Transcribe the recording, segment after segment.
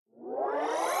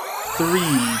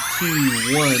Three,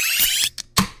 two, one.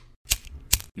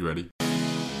 You ready?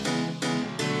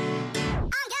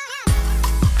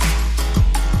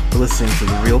 You're listening to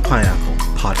the Real Pineapple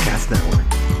Podcast Network.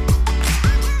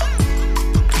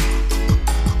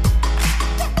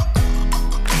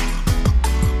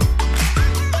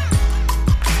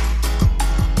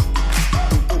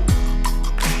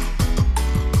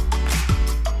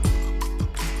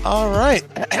 All right.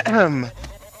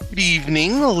 Good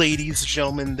evening, ladies,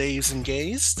 gentlemen, theys, and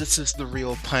gays. This is the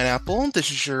Real Pineapple. This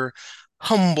is your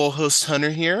humble host,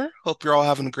 Hunter, here. Hope you're all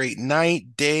having a great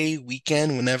night, day,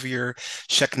 weekend, whenever you're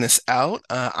checking this out.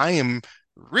 I am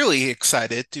really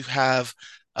excited to have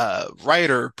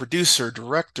writer, producer,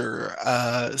 director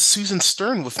Susan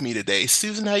Stern with me today.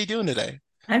 Susan, how you doing today?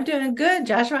 I'm doing good.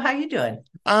 Joshua, how you doing?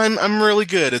 I'm really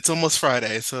good. It's almost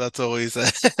Friday, so that's always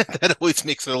that always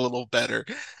makes it a little better.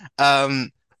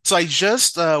 Um, so I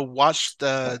just watched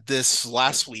this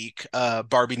last week,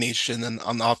 Barbie Nation and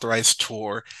Unauthorized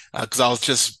Tour, because I was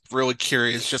just really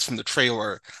curious just from the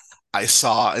trailer I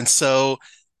saw, and so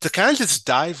to kind of just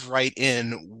dive right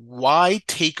in, why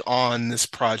take on this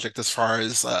project as far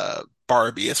as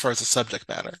Barbie, as far as the subject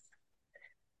matter?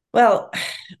 Well,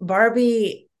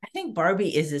 Barbie, I think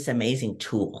Barbie is this amazing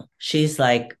tool. She's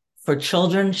like, for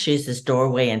children, she's this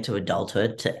doorway into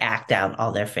adulthood to act out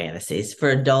all their fantasies. For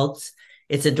adults,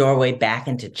 it's a doorway back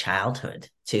into childhood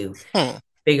to Hmm.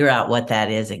 figure out what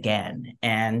that is again.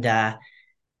 And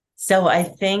so I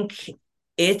think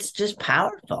it's just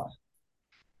powerful.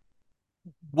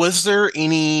 Was there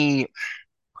any,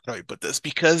 how do I put this?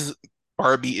 Because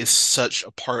Barbie is such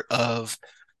a part of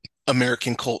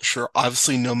American culture.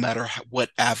 Obviously, no matter what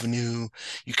avenue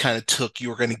you kind of took, you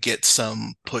were going to get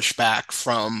some pushback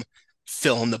from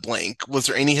fill in the blank. Was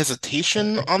there any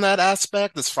hesitation on that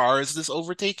aspect as far as this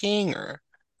overtaking, or?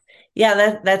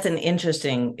 Yeah, that's an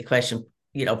interesting question.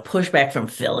 Pushback from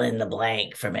fill in the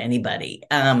blank from anybody.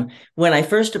 When I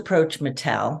first approached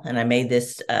Mattel, and I made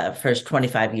this first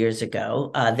 25 years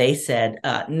ago, they said,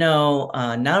 no,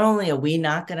 not only are we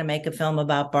not going to make a film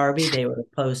about Barbie, they were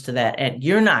opposed to that, and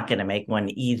you're not going to make one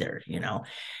either.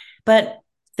 But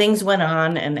things went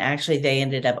on, and actually they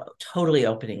ended up totally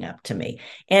opening up to me.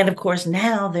 And of course,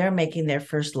 now they're making their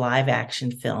first live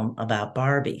action film about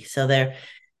Barbie. So there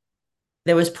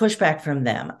was pushback from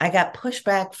them. I got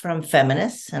pushback from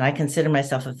feminists, and I consider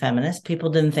myself a feminist. People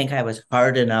didn't think I was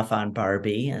hard enough on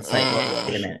Barbie. And it's like, well,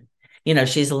 wait a Mm, minute.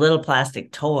 She's a little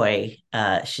plastic toy.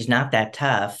 She's not that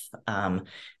tough.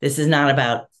 This is not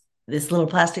about this little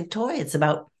plastic toy. It's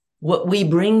about what we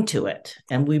bring to it.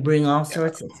 And we bring all yeah.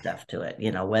 sorts of stuff to it,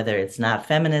 whether it's not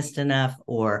feminist enough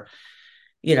or,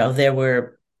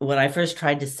 when I first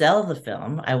tried to sell the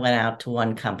film, I went out to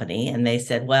one company and they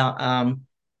said, well,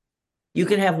 you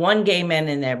can have one gay man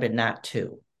in there, but not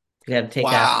two. You got to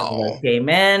take out all those Wow. gay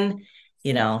men.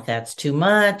 That's too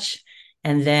much.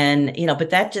 And then,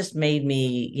 but that just made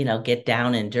me, get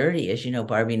down and dirty. As you know,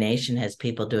 Barbie Nation has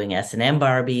people doing S&M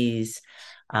Barbies.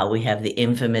 We have the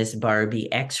infamous Barbie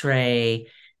X-ray.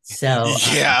 So,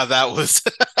 Yeah, that was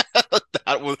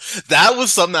that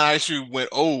was something that I actually went,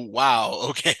 oh wow,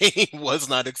 okay. Was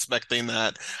not expecting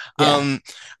that. yeah. Um,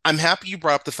 I'm happy you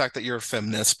brought up the fact that you're a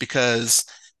feminist because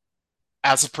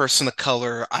as a person of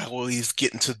color, I always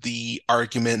get into the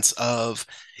arguments of,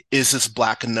 is this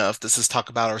black enough? Does this talk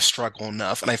about our struggle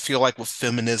enough? And I feel like with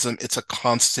feminism, it's a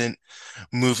constant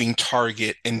moving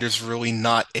target, and there's really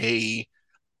not a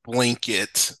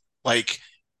blanket, like,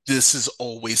 this is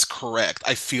always correct.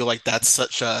 I feel like that's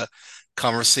such a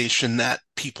conversation that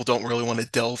people don't really want to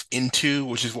delve into,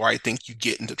 which is where I think you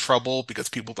get into trouble because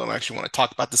people don't actually want to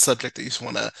talk about the subject. They just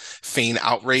want to feign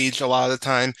outrage a lot of the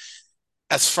time.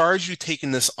 As far as you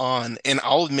taking this on, and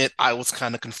I'll admit I was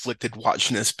kind of conflicted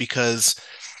watching this because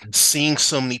seeing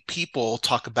so many people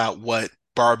talk about what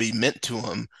Barbie meant to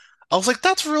him, I was like,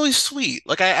 that's really sweet.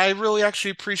 Like I really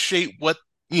actually appreciate what,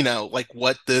 like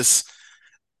what this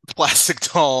plastic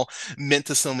doll meant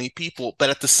to so many people. But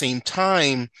at the same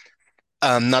time,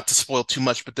 not to spoil too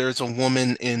much, but there's a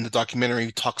woman in the documentary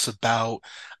who talks about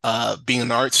being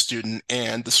an art student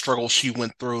and the struggle she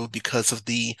went through because of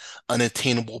the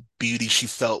unattainable beauty she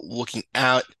felt looking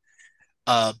at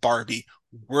Barbie.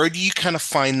 Where do you kind of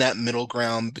find that middle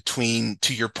ground between,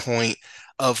 to your point,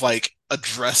 of like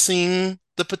addressing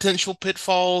the potential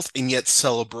pitfalls and yet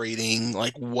celebrating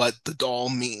like what the doll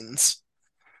means?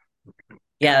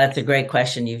 Yeah, that's a great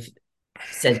question. You've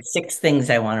said six things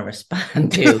I want to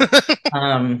respond to.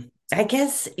 I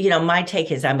guess, my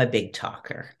take is I'm a big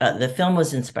talker. The film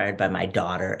was inspired by my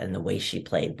daughter and the way she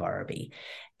played Barbie.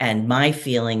 And my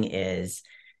feeling is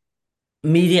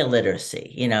Media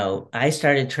literacy. I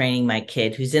started training my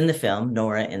kid who's in the film,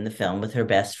 Nora in the film, with her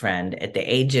best friend at the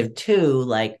age of 2,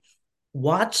 like,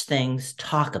 watch things,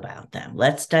 talk about them.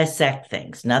 Let's dissect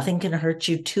things. Nothing can hurt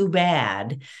you too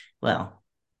bad. Well,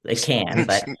 it can,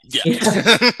 but Yeah. you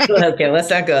know, okay,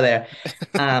 let's not go there.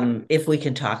 If we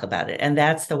can talk about it. And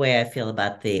that's the way I feel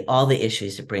about the all the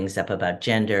issues it brings up about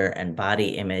gender and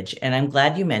body image. And I'm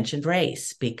glad you mentioned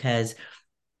race, because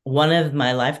one of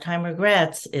my lifetime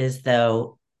regrets is,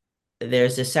 though,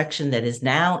 there's a section that is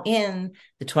now in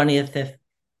the 20th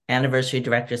anniversary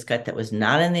director's cut that was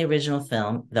not in the original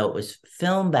film, though it was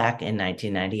filmed back in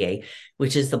 1998,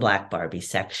 which is the Black Barbie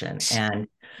section. And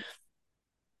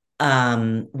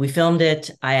we filmed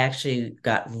it. I actually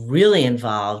got really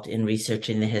involved in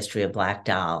researching the history of Black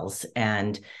dolls.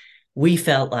 And we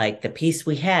felt like the piece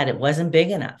we had, it wasn't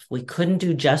big enough. We couldn't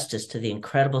do justice to the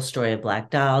incredible story of Black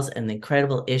dolls and the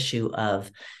incredible issue of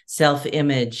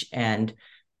self-image and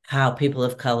how people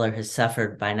of color has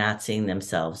suffered by not seeing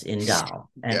themselves in doll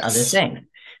and other Yes. things.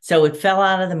 So it fell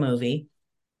out of the movie.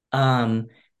 Um,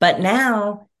 but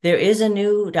now there is a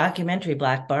new documentary,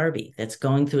 Black Barbie, that's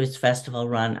going through its festival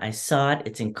run. I saw it.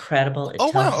 It's incredible. It Oh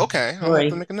tells wow, the okay. I'll have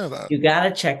to story. make a note of that. You got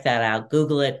to check that out.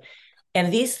 Google it.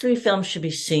 And these three films should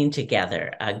be seen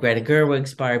together. Greta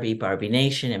Gerwig's Barbie, Barbie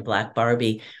Nation, and Black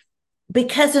Barbie,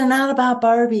 because they're not about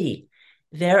Barbie.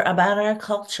 They're about our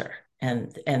culture.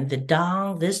 And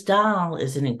this doll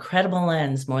is an incredible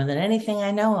lens, more than anything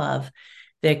I know of,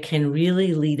 that can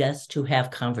really lead us to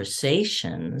have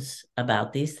conversations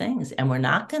about these things. And we're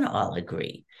not going to all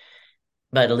agree,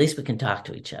 but at least we can talk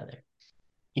to each other.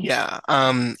 Yeah.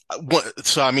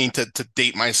 So I mean to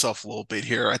date myself a little bit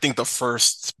here, I think the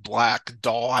first black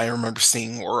doll I remember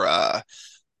seeing were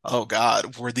oh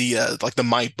God, were the like the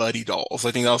My Buddy dolls.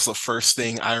 I think that was the first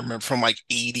thing I remember from like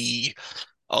 80.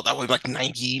 Oh, that was like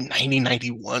 90,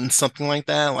 91, something like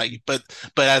that. Like, but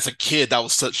as a kid, that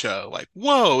was such a like,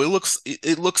 whoa, it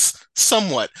looks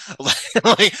somewhat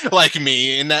like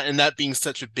me, and that being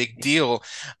such a big deal.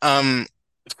 Um,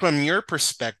 from your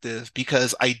perspective,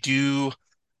 because I do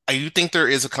think there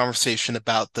is a conversation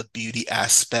about the beauty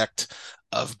aspect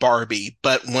of Barbie,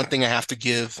 but one thing I have to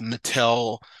give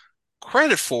Mattel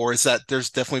credit for is that there's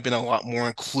definitely been a lot more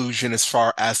inclusion as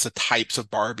far as the types of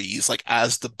Barbies, like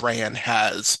as the brand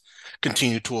has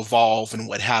continued to evolve and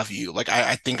what have you. Like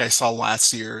I think I saw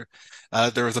last year,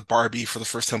 there was a Barbie for the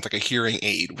first time, like a hearing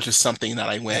aid, which is something that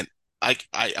I went, I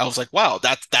was like, wow,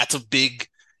 that's a big,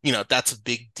 that's a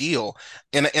big deal.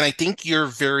 And I think you're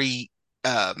very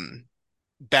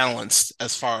balanced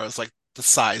as far as like the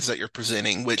size that you're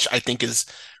presenting, which I think is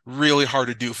really hard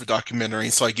to do for documentary.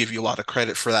 So I give you a lot of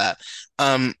credit for that.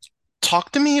 Um,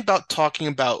 Talk to me about talking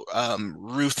about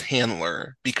Ruth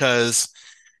Handler, because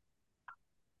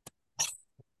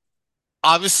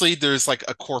obviously there's like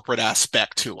a corporate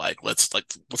aspect to like let's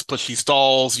push these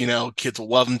dolls, kids will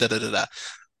love them, da da da da.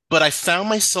 But I found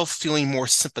myself feeling more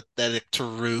sympathetic to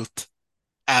Ruth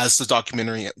as the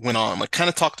documentary went on. Like, kind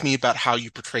of talk to me about how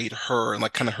you portrayed her and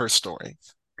like kind of her story.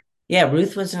 Yeah,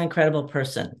 Ruth was an incredible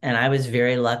person, and I was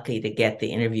very lucky to get the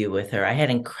interview with her. I had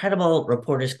incredible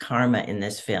reporter's karma in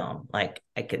this film. Like,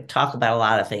 I could talk about a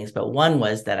lot of things, but one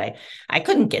was that I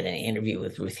couldn't get an interview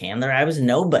with Ruth Handler. I was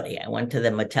nobody. I went to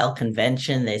the Mattel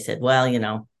convention. They said, "Well,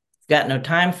 got no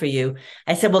time for you."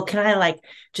 I said, "Well, can I like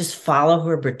just follow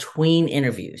her between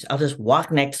interviews? I'll just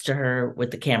walk next to her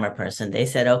with the camera person." They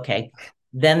said, "Okay."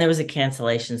 Then there was a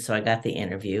cancellation, so I got the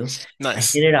interview. I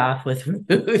Nice. hit it off with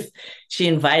Ruth. She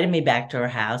invited me back to her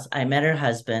house. I met her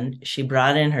husband. She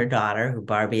brought in her daughter, who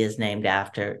Barbie is named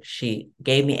after. She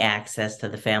gave me access to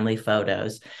the family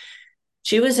photos.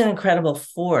 She was an incredible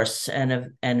force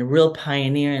and a real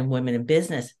pioneer in women in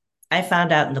business. I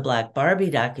found out in the Black Barbie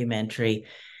documentary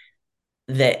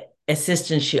the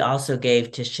assistance she also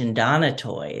gave to Shindana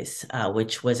Toys,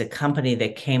 which was a company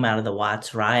that came out of the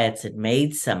Watts riots and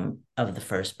made some of the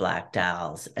first black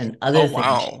dolls, and Oh other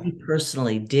things wow. she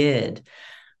personally did,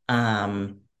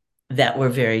 um, that were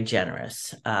very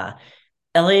generous.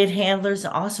 Elliot Handler's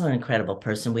also an incredible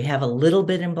person. We have a little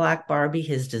bit in Black Barbie,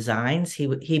 his designs.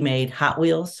 He made Hot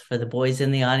Wheels for the boys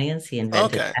in the audience. He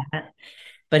invented Okay. that.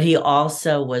 But he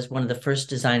also was one of the first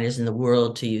designers in the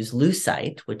world to use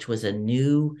lucite, which was a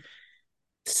new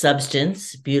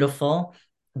substance, beautiful,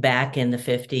 back in the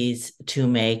 50s to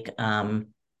make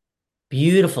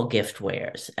beautiful gift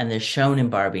wares. And they're shown in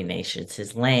Barbie Nation. It's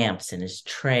his lamps and his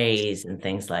trays and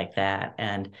things like that.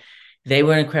 And they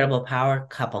were an incredible power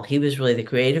couple. He was really the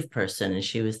creative person and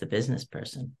she was the business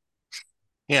person.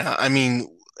 Yeah, I mean,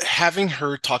 having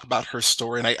her talk about her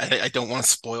story, and I don't want to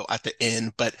spoil at the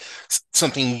end, but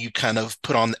something you kind of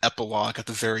put on the epilogue at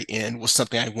the very end was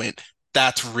something I went,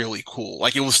 That's really cool.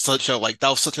 Like it was such a like that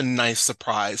was such a nice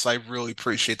surprise. I really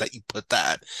appreciate that you put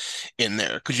that in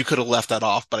there because you could have left that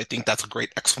off, but I think that's a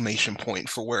great exclamation point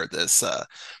for where this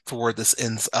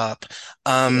ends up.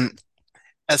 Yeah.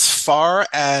 As far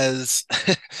as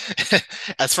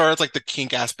as far as like the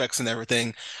kink aspects and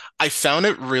everything, I found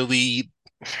it really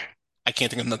I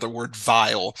can't think of another word,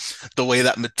 vile, the way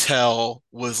that Mattel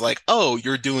was like, "Oh,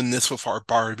 you're doing this with our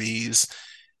Barbies.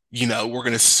 We're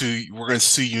gonna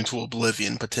sue you into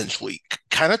oblivion potentially."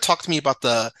 Kind of talk to me about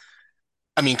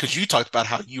I mean, because you talked about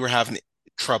how you were having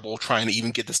trouble trying to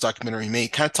even get this documentary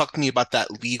made. Kind of talk to me about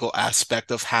that legal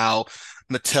aspect of how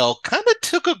Mattel kind of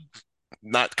took a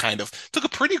not kind of took a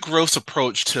pretty gross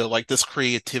approach to like this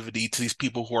creativity to these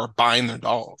people who are buying their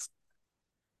dolls.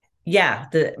 Yeah,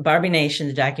 the Barbie Nation,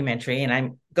 the documentary. And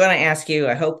I'm going to ask you,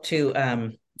 I hope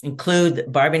to include the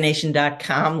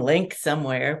barbienation.com link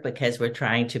somewhere because we're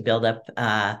trying to build up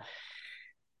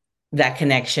that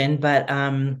connection. But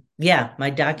yeah, my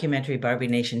documentary, Barbie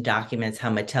Nation, documents how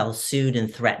Mattel sued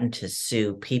and threatened to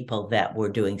sue people that were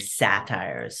doing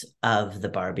satires of the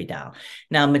Barbie doll.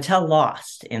 Now, Mattel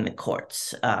lost in the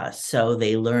courts, so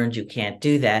they learned you can't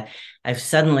do that. I've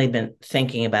suddenly been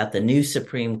thinking about the new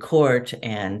Supreme Court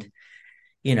and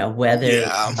whether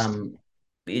Yeah.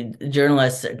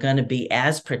 journalists are going to be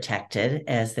as protected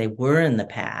as they were in the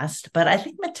past. But I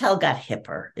think Mattel got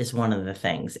hipper is one of the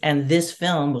things. And this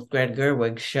film with Greta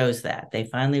Gerwig shows that. They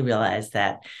finally realized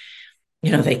that,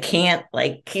 they can't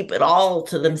like keep it all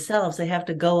to themselves. They have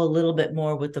to go a little bit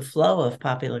more with the flow of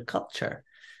popular culture.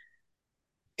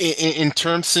 In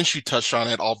terms, since you touched on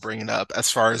it, I'll bring it up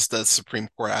as far as the Supreme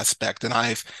Court aspect. And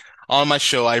on my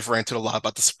show, I've ranted a lot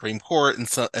about the Supreme Court and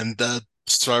the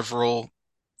several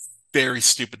very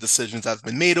stupid decisions that have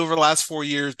been made over the last 4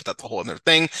 years, but that's a whole other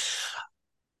thing.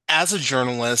 As a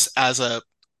journalist, as a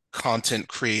content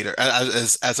creator,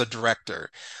 as a director,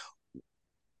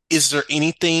 is there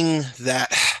anything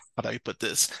that, how do I put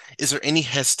this? Is there any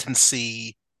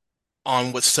hesitancy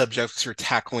on what subjects you're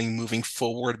tackling moving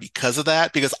forward because of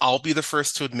that? Because I'll be the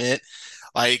first to admit,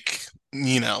 like,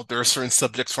 there are certain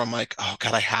subjects where I'm like, oh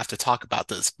God, I have to talk about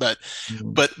this.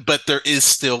 Mm, But there is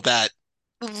still that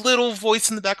little voice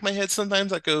in the back of my head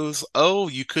sometimes that goes, oh,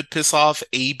 you could piss off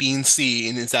A, B, and C,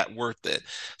 and is that worth it?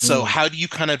 So mm, how do you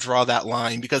kind of draw that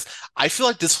line? Because I feel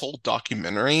like this whole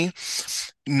documentary,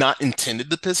 not intended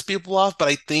to piss people off, but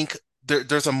I think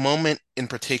there's a moment in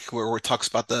particular where it talks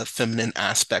about the feminine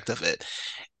aspect of it.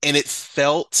 And it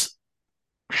felt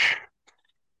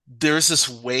there's this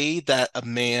way that a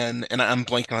man, and I'm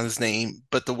blanking on his name,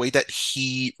 but the way that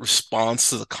he responds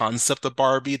to the concept of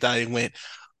Barbie, that I went,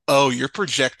 oh, you're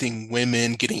projecting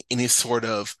women getting any sort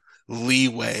of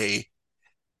leeway,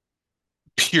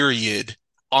 period,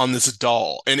 on this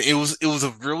doll. And it was a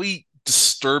really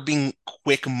disturbing,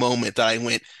 quick moment that I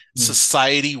went, mm,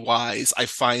 society wise, I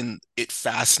find it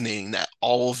fascinating that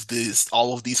all of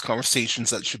these conversations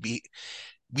that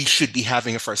we should be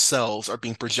having of ourselves are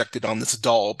being projected on this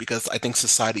doll because I think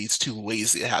society is too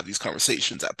lazy to have these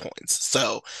conversations at points.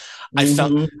 So I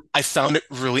found mhm. I found it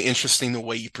really interesting the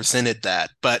way you presented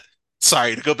that. But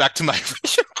sorry to go back to my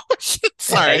original question.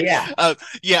 Sorry. Yeah.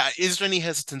 Yeah, is there any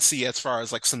hesitancy as far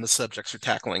as like some of the subjects you're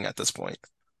tackling at this point?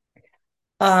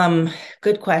 Um,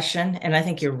 Good question. And I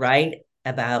think you're right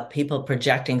about people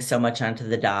projecting so much onto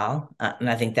the doll. And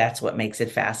I think that's what makes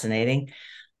it fascinating.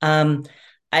 Um,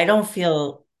 I don't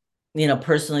feel,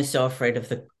 personally so afraid of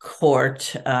the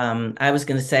court. I was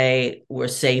going to say we're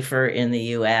safer in the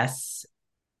US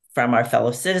from our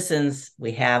fellow citizens.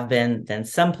 We have been than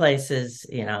some places.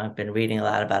 I've been reading a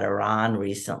lot about Iran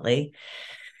recently.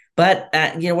 But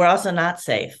we're also not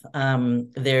safe.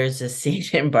 There's a scene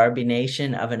in Barbie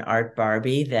Nation of an art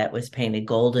Barbie that was painted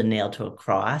gold and nailed to a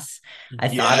cross. I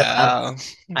thought about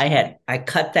Yeah. I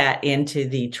cut that into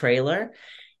the trailer,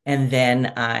 and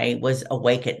then I was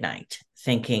awake at night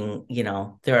thinking,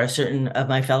 there are certain of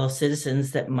my fellow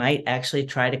citizens that might actually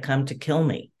try to come to kill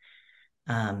me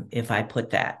if I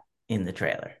put that in the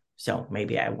trailer. So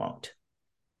maybe I won't.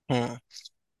 Hmm.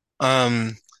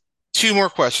 Um, Two more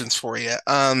questions for you.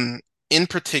 In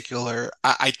particular,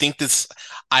 I think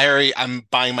I'm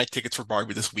buying my tickets for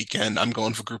Barbie this weekend. I'm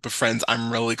going with a group of friends.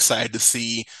 I'm really excited to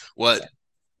see what Yeah.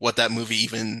 what that movie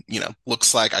even,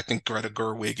 looks like. I think Greta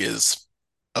Gerwig is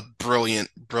a brilliant,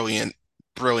 brilliant,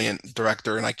 brilliant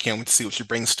director, and I can't wait to see what she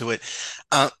brings to it.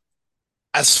 Uh,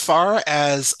 as far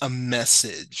as a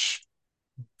message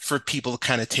for people to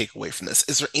kind of take away from this,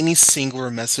 is there any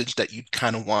singular message that you'd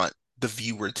kind of want the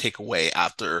viewer to take away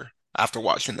after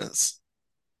watching this?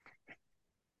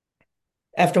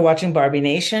 After watching Barbie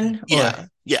Nation, or Yeah,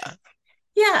 yeah.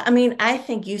 yeah, I mean, I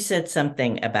think you said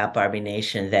something about Barbie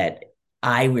Nation that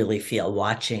I really feel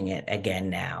watching it again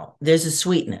now. There's a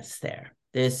sweetness there.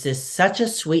 There's just such a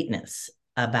sweetness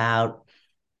about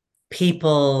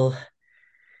people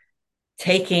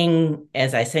taking,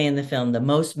 as I say in the film, the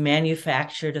most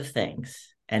manufactured of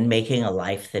things and making a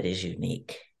life that is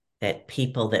unique. That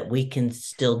people that we can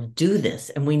still do this,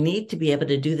 and we need to be able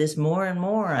to do this more and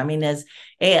more. I mean, as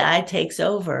AI takes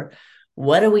over,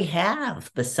 what do we have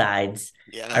besides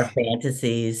our Yeah.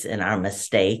 fantasies and our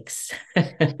mistakes?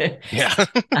 Yeah.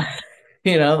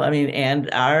 I mean,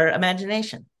 and our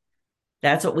imagination.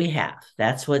 That's what we have.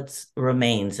 That's what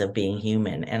remains of being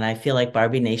human. And I feel like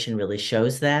Barbie Nation really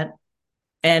shows that.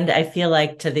 And I feel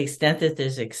like to the extent that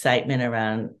there's excitement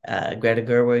around Greta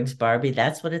Gerwig's Barbie,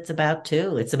 that's what it's about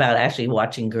too. It's about actually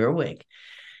watching Gerwig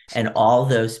and all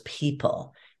those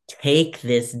people take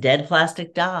this dead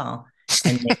plastic doll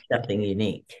and make something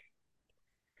unique.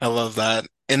 I love that.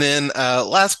 And then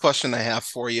last question I have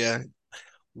for you.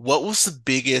 What was the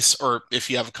biggest, or if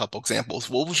you have a couple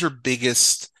examples, what was your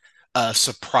biggest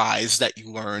surprise that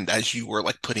you learned as you were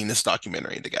like putting this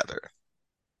documentary together?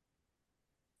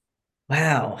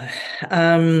 Wow.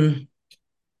 Um,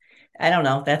 I don't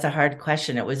know. That's a hard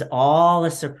question. It was all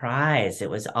a surprise. It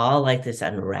was all like this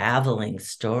unraveling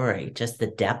story, just the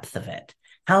depth of it.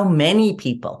 How many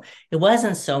people? It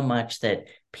wasn't so much that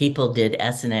people did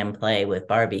S&M play with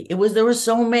Barbie. It was there were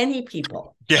so many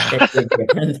people that Yeah. did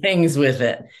different things with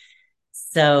it.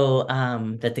 So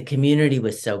that the community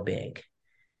was so big.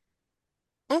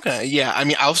 Okay, yeah. I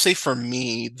mean, I'll say for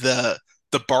me, the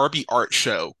Barbie art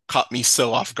show caught me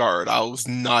so off guard. I was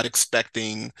not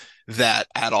expecting that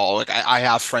at all. Like I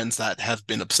have friends that have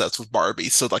been obsessed with Barbie,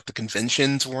 so like the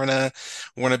conventions weren't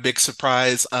a big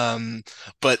surprise.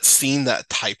 But seeing that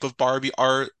type of Barbie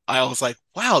art, I was like,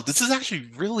 wow, this is actually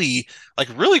really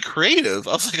creative.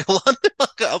 I was like a lot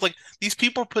I was like, these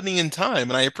people are putting in time,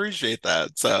 and I appreciate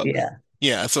that. So Yeah.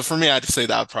 yeah, so for me, I'd say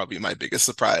that would probably be my biggest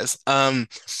surprise.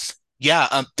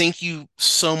 Yeah, thank you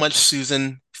so much,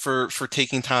 Susan, for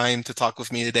taking time to talk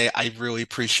with me today. I really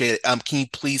appreciate it. Can you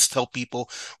please tell people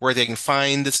where they can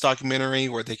find this documentary,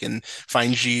 where they can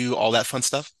find you, all that fun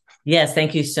stuff? Yes,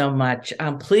 thank you so much.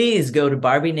 Please go to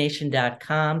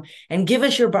barbienation.com and give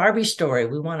us your Barbie story.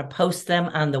 We want to post them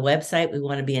on the website. We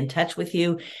want to be in touch with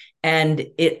you. And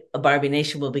Barbie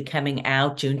Nation will be coming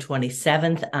out June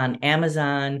 27th on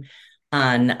Amazon,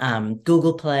 on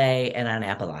Google Play, and on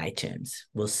Apple iTunes.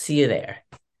 We'll see you there.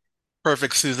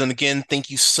 Perfect, Susan. Again, thank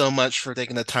you so much for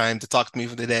taking the time to talk to me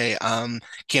for today.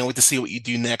 Can't wait to see what you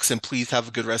do next, and please have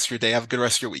a good rest of your day. Have a good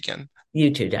rest of your weekend.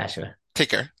 You too, Joshua. Take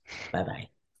care. Bye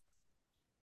bye.